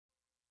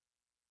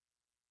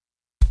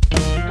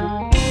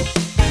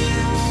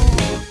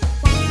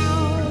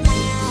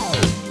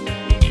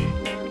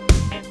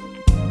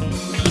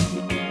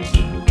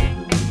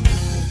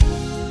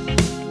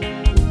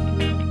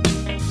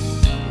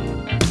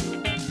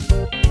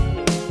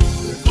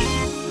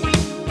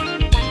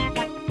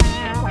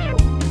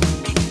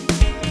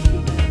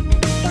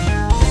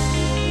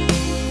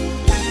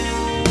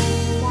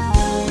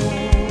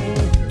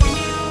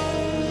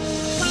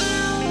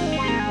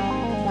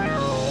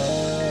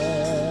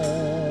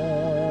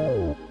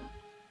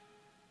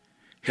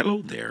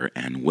Hello there,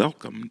 and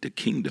welcome to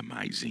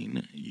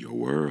Kingdomizing Your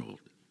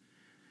World.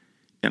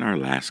 In our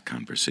last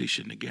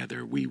conversation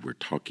together, we were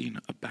talking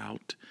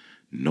about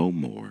no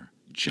more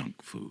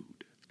junk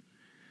food.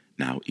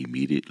 Now,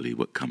 immediately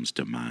what comes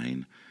to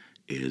mind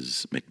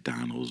is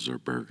McDonald's or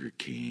Burger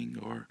King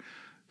or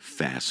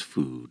fast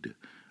food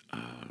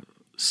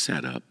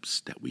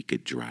setups that we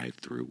could drive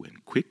through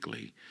and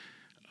quickly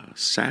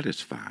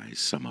satisfy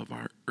some of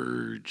our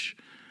urge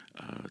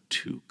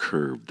to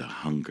curb the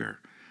hunger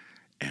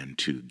and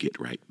to get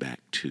right back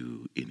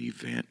to an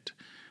event,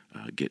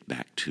 get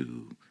back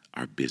to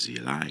our busy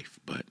life.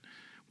 But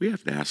we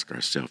have to ask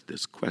ourselves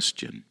this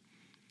question: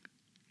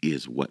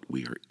 is what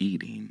we are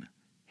eating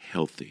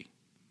healthy?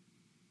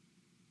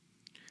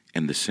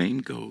 And the same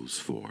goes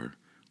for,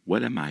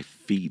 what am I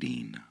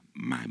feeding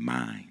my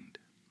mind?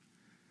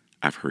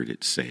 I've heard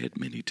it said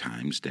many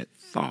times that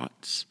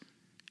thoughts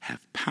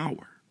have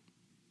power.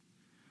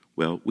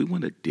 Well, we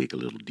want to dig a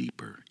little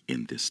deeper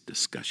in this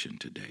discussion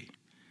today.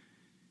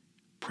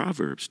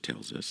 Proverbs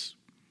tells us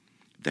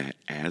that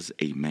as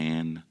a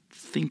man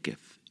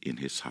thinketh in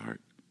his heart,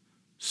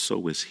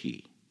 so is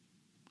he.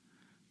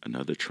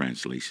 Another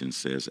translation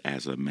says,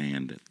 as a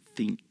man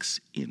thinks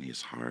in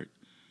his heart,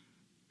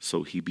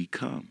 so he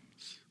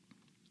becomes.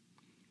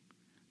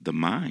 The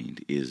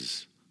mind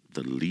is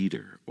the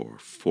leader or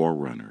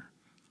forerunner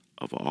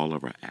of all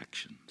of our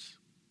actions.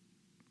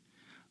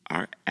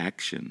 Our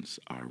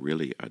actions are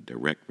really a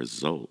direct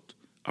result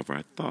of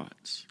our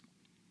thoughts.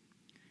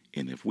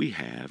 And if we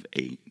have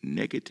a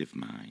negative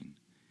mind,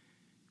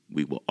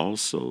 we will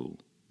also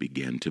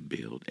begin to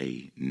build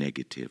a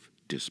negative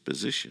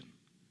disposition.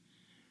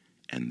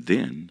 And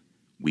then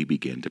we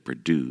begin to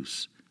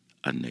produce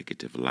a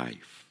negative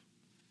life.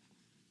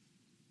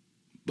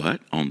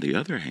 But on the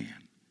other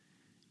hand,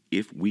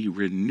 if we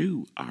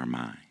renew our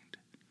mind,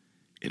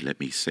 and let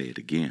me say it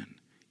again,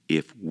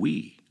 if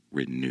we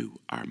renew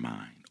our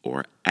mind,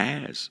 or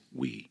as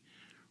we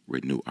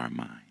renew our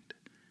mind,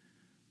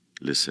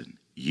 listen,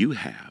 you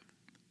have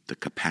the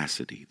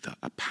capacity, the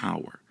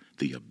power,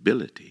 the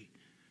ability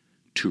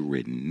to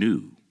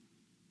renew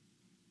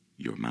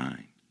your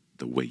mind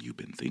the way you've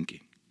been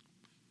thinking.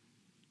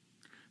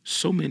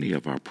 So many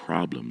of our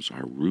problems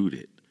are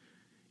rooted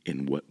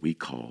in what we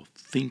call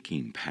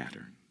thinking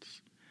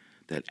patterns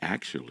that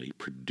actually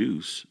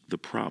produce the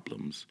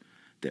problems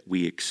that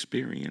we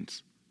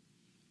experience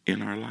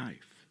in our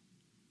life.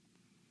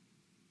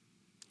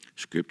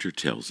 Scripture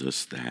tells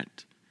us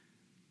that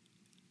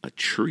a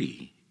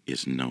tree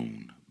is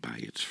known by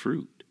its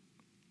fruit.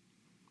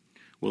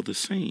 Well, the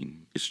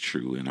same is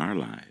true in our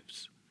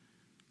lives.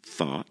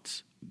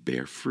 Thoughts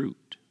bear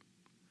fruit.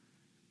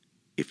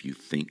 If you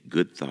think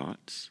good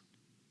thoughts,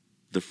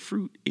 the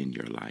fruit in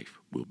your life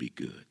will be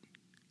good.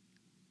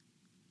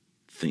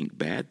 Think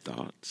bad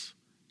thoughts,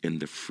 and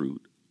the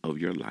fruit of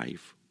your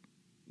life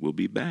will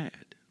be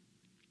bad.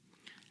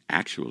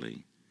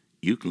 Actually,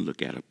 you can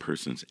look at a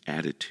person's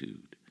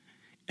attitude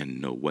and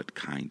know what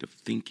kind of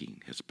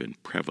thinking has been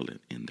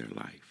prevalent in their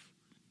life.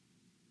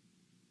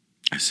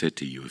 I said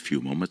to you a few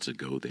moments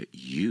ago that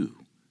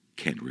you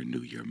can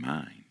renew your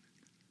mind.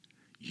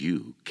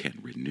 You can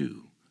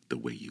renew the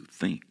way you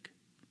think.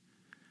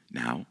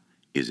 Now,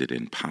 is it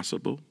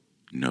impossible?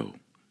 No.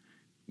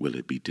 Will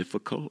it be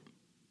difficult?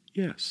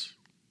 Yes.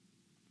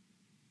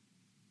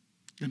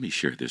 Let me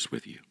share this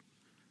with you.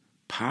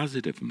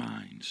 Positive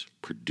minds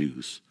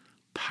produce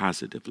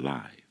positive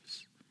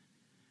lives.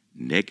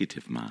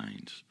 Negative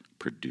minds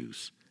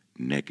produce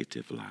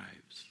negative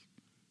lives.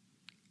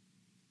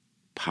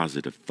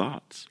 Positive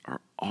thoughts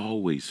are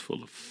always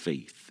full of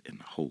faith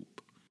and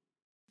hope.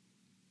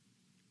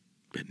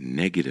 But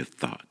negative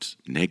thoughts,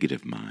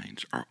 negative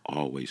minds are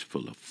always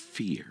full of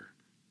fear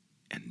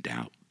and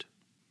doubt.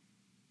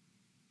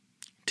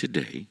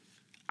 Today,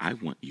 I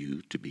want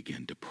you to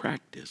begin to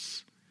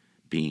practice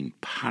being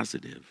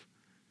positive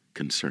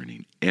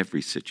concerning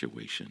every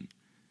situation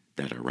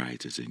that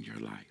arises in your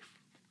life.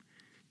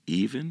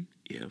 Even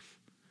if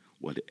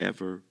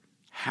whatever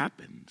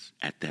happens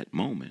at that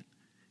moment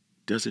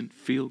doesn't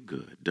feel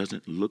good,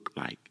 doesn't look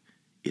like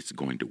it's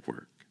going to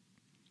work.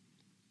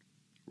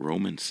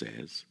 Romans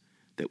says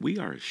that we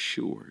are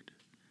assured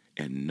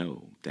and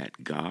know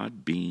that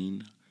God,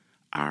 being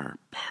our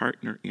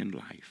partner in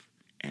life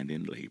and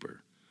in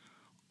labor,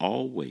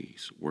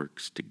 always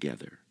works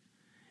together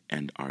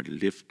and are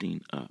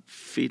lifting up,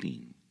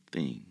 fitting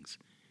things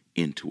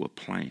into a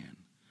plan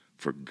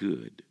for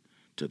good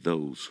to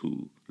those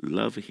who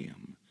love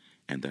him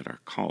and that are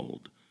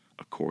called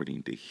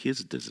according to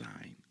his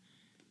design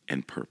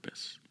and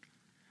purpose.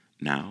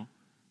 Now,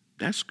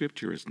 that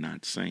scripture is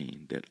not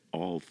saying that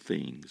all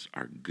things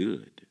are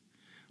good,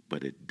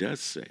 but it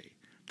does say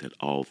that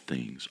all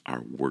things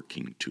are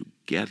working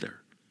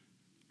together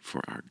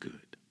for our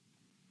good.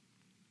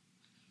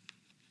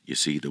 You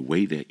see, the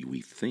way that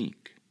we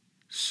think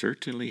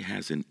certainly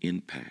has an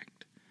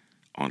impact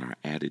on our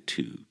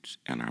attitudes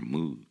and our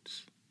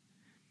moods.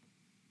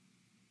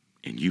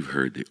 And you've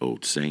heard the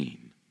old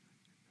saying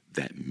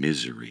that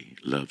misery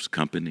loves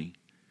company.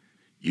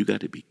 You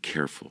got to be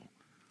careful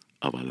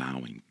of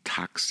allowing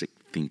toxic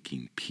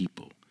thinking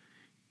people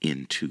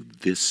into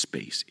this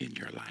space in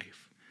your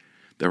life.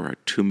 There are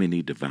too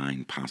many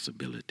divine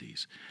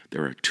possibilities.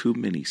 There are too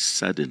many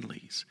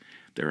suddenlies.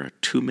 There are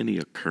too many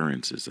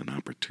occurrences and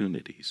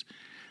opportunities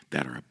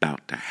that are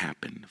about to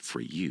happen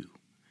for you.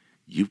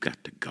 You've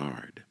got to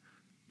guard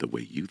the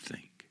way you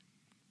think.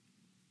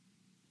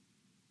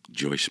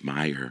 Joyce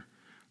Meyer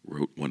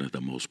wrote one of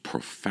the most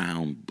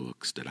profound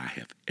books that I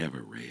have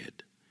ever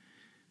read,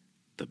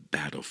 The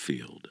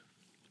Battlefield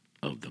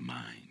of the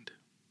Mind.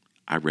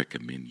 I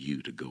recommend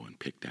you to go and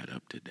pick that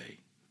up today,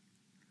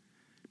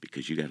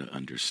 because you got to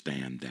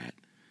understand that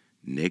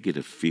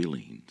negative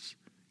feelings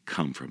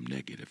come from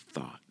negative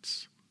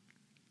thoughts.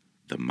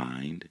 The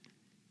mind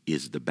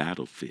is the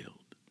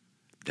battlefield,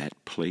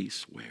 that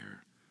place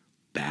where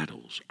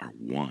battles are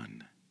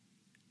won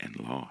and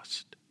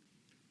lost.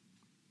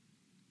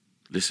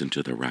 Listen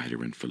to the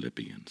writer in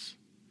Philippians.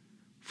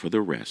 For the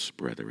rest,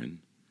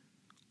 brethren,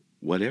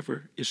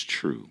 whatever is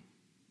true,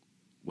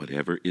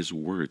 whatever is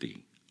worthy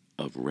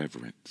of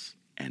reverence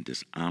and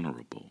is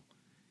honorable,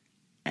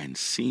 and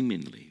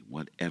seemingly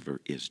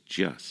whatever is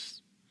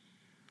just,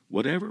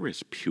 whatever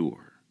is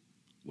pure,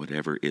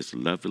 whatever is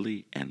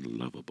lovely and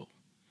lovable,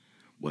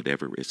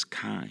 whatever is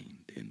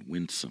kind and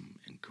winsome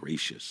and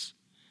gracious,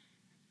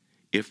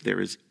 if there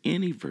is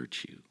any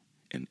virtue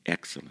and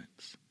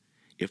excellence,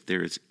 if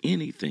there is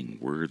anything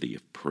worthy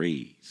of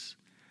praise,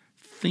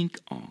 think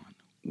on,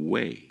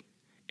 weigh,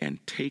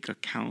 and take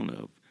account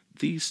of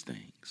these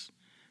things.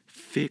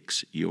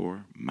 Fix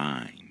your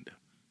mind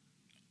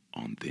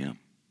on them.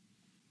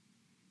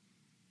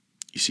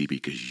 You see,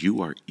 because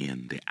you are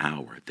in the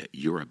hour that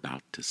you're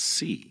about to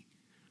see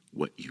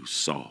what you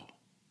saw.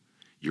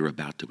 You're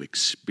about to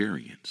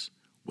experience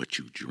what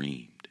you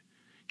dreamed.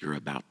 You're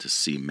about to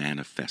see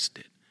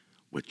manifested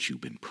what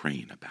you've been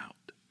praying about.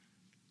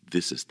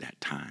 This is that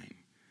time.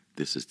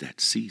 This is that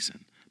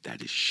season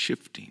that is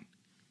shifting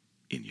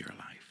in your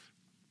life.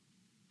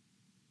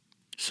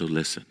 So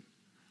listen,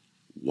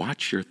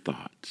 watch your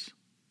thoughts,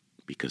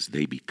 because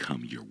they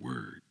become your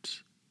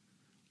words.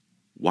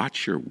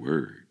 Watch your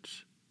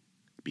words,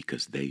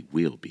 because they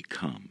will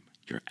become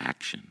your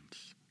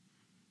actions.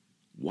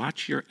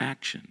 Watch your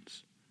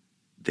actions.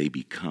 They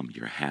become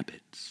your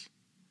habits.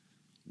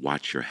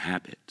 Watch your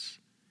habits,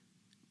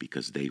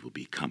 because they will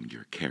become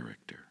your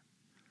character.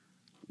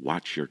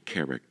 Watch your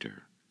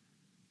character.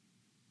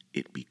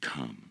 It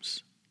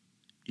becomes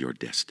your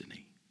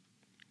destiny.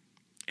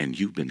 And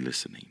you've been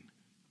listening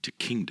to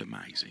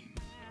Kingdomizing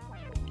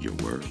Your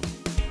World.